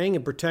the ring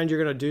and pretend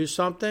you're going to do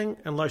something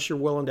unless you're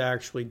willing to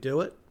actually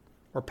do it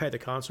or pay the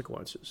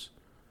consequences.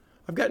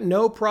 I've got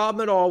no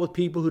problem at all with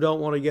people who don't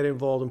want to get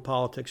involved in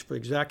politics for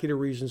exactly the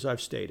reasons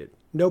I've stated.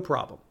 No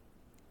problem.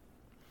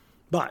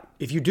 But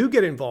if you do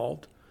get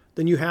involved,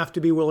 then you have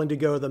to be willing to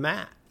go to the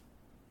mat.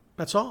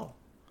 That's all.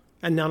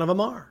 And none of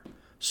them are.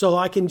 So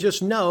I can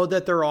just know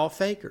that they're all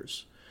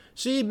fakers.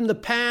 See, in the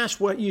past,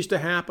 what used to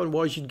happen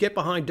was you'd get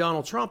behind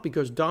Donald Trump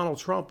because Donald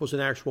Trump was an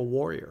actual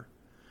warrior.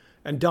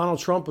 And Donald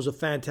Trump was a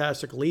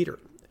fantastic leader.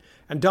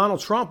 And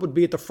Donald Trump would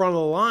be at the front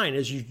of the line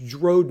as you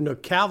rode in a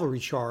cavalry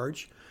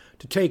charge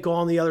to take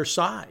on the other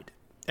side.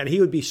 And he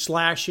would be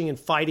slashing and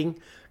fighting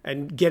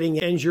and getting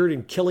injured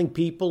and killing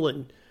people.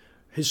 And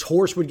his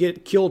horse would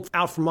get killed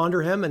out from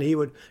under him and he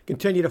would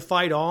continue to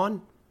fight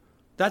on.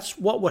 That's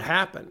what would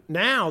happen.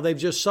 Now they've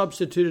just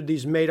substituted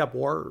these made-up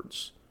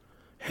words.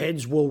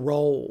 Heads will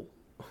roll.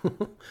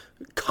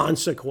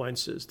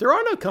 Consequences. There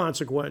are no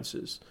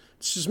consequences.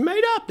 It's just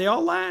made up. They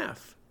all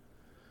laugh.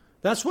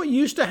 That's what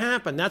used to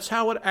happen. That's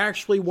how it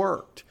actually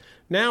worked.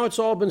 Now it's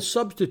all been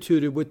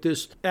substituted with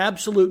this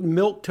absolute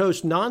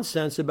milquetoast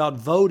nonsense about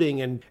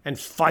voting and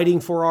fighting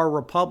for our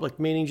republic,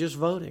 meaning just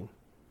voting.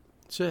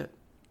 That's it.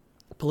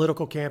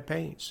 Political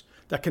campaigns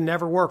that can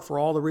never work for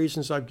all the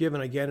reasons I've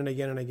given again and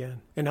again and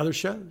again in other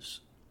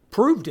shows.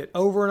 Proved it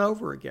over and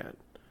over again.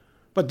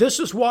 But this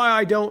is why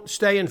I don't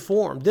stay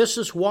informed. This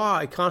is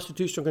why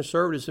constitutional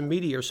conservatives and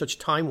media are such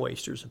time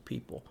wasters of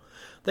people.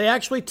 They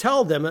actually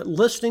tell them that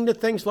listening to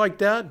things like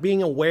that,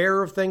 being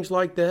aware of things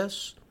like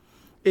this,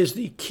 is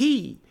the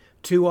key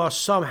to us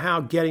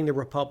somehow getting the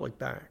republic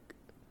back.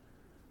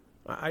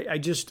 I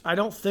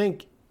don't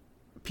think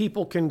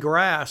people can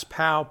grasp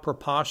how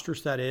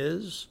preposterous that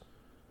is.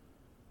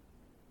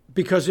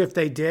 Because if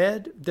they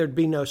did, there'd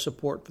be no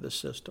support for the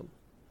system.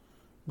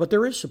 But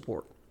there is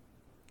support.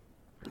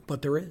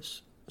 But there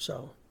is.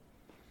 So,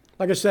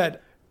 like I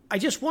said, I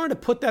just wanted to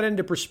put that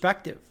into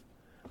perspective.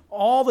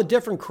 All the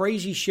different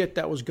crazy shit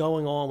that was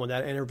going on when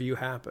that interview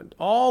happened.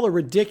 All the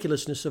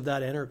ridiculousness of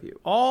that interview.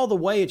 All the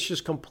way it's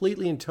just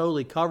completely and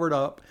totally covered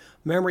up,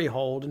 memory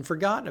hold, and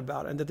forgotten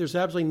about it. And that there's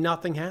absolutely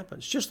nothing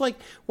happens. Just like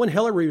when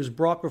Hillary was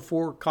brought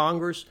before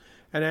Congress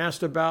and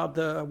asked about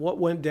what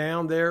went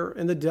down there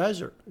in the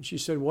desert. And she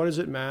said, what does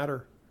it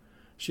matter?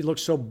 She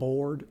looked so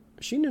bored.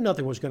 She knew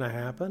nothing was going to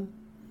happen.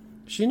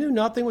 She knew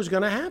nothing was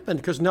going to happen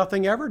because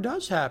nothing ever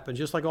does happen,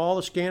 just like all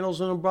the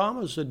scandals in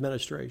Obama's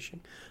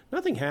administration.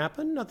 Nothing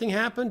happened. Nothing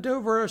happened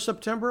over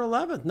September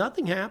 11th.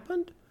 Nothing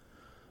happened.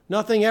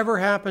 Nothing ever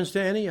happens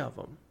to any of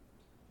them.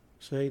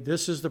 See,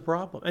 this is the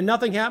problem. And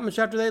nothing happens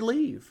after they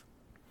leave.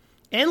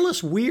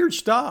 Endless weird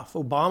stuff.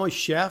 Obama's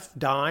chef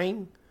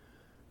dying.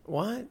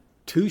 What?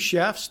 2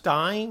 chefs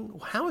dying?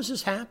 How is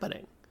this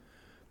happening?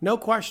 No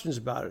questions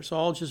about it. It's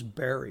all just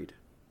buried.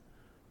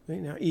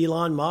 You know,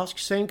 Elon Musk,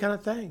 same kind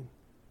of thing.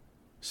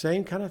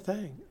 Same kind of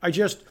thing. I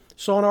just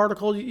saw an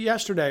article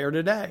yesterday or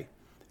today,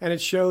 and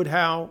it showed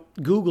how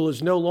Google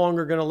is no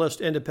longer going to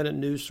list independent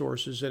news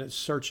sources in its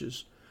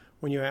searches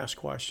when you ask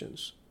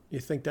questions. You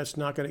think that's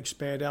not going to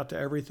expand out to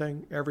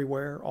everything,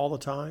 everywhere, all the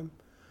time?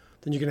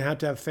 Then you're going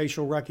to have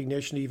facial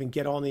recognition to even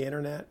get on the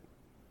internet?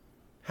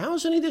 How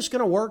is any of this going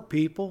to work,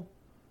 people?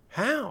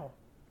 How?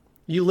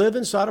 You live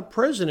inside a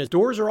prison. Its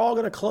doors are all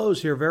going to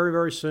close here very,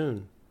 very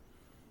soon.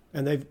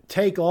 And they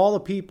take all the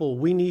people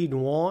we need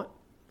and want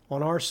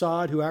on our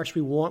side who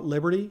actually want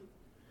liberty,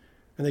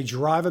 and they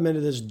drive them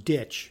into this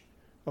ditch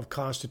of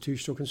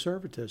constitutional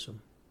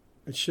conservatism.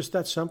 It's just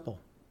that simple.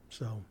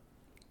 So,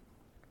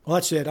 well,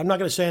 that's it. I'm not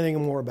going to say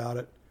anything more about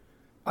it.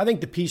 I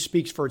think the piece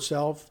speaks for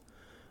itself.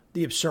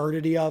 The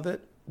absurdity of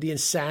it, the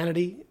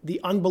insanity,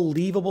 the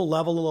unbelievable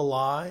level of the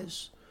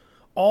lies,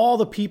 all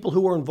the people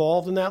who were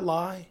involved in that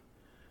lie.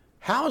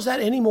 How is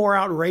that any more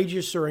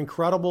outrageous or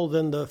incredible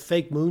than the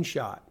fake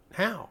moonshot?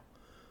 How?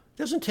 It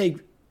doesn't take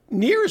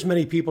near as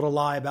many people to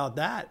lie about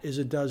that as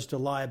it does to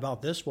lie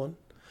about this one.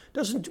 It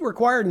doesn't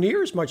require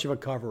near as much of a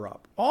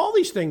cover-up. All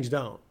these things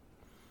don't.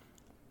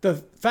 The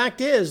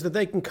fact is that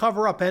they can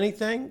cover up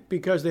anything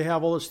because they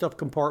have all this stuff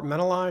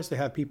compartmentalized, they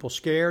have people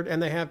scared,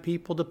 and they have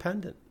people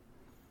dependent.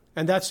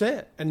 And that's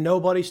it. And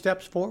nobody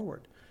steps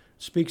forward,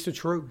 speaks the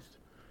truth.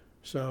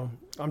 So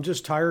I'm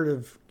just tired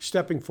of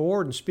stepping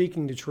forward and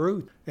speaking the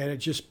truth. And it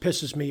just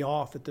pisses me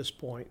off at this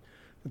point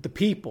that the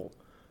people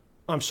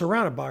I'm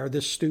surrounded by are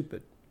this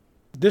stupid,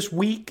 this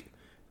weak,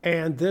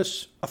 and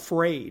this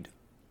afraid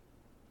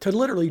to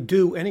literally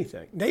do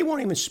anything. They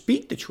won't even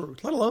speak the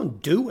truth, let alone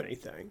do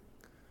anything.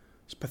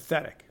 It's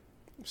pathetic.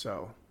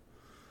 So,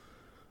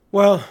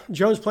 well,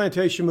 Jones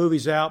Plantation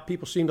movie's out.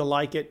 People seem to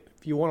like it.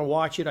 If you want to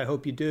watch it, I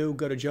hope you do.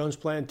 Go to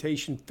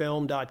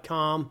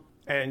jonesplantationfilm.com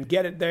and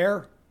get it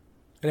there.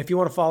 And if you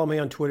want to follow me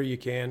on Twitter, you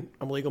can.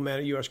 I'm Legal Man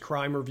at U.S.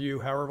 Crime Review,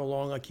 however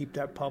long I keep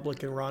that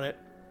public and run it.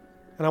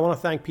 And I want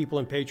to thank people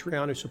in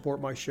Patreon who support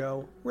my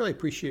show. Really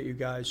appreciate you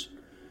guys.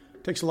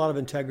 It takes a lot of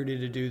integrity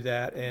to do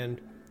that,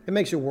 and it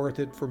makes it worth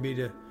it for me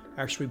to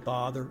actually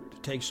bother to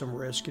take some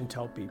risk and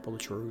tell people the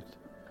truth.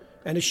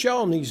 And to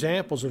show them the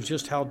examples of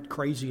just how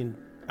crazy and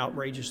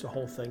outrageous the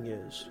whole thing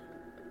is.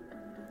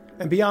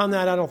 And beyond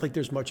that, I don't think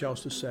there's much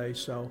else to say,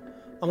 so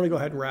I'm going to go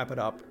ahead and wrap it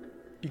up.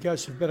 You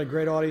guys have been a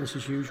great audience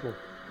as usual.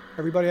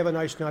 Everybody have a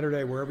nice night or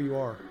day wherever you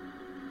are.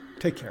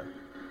 Take care.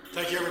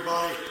 Thank you,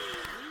 everybody.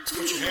 Let's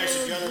put your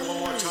hands together one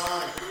more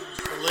time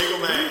for Legal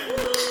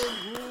Man.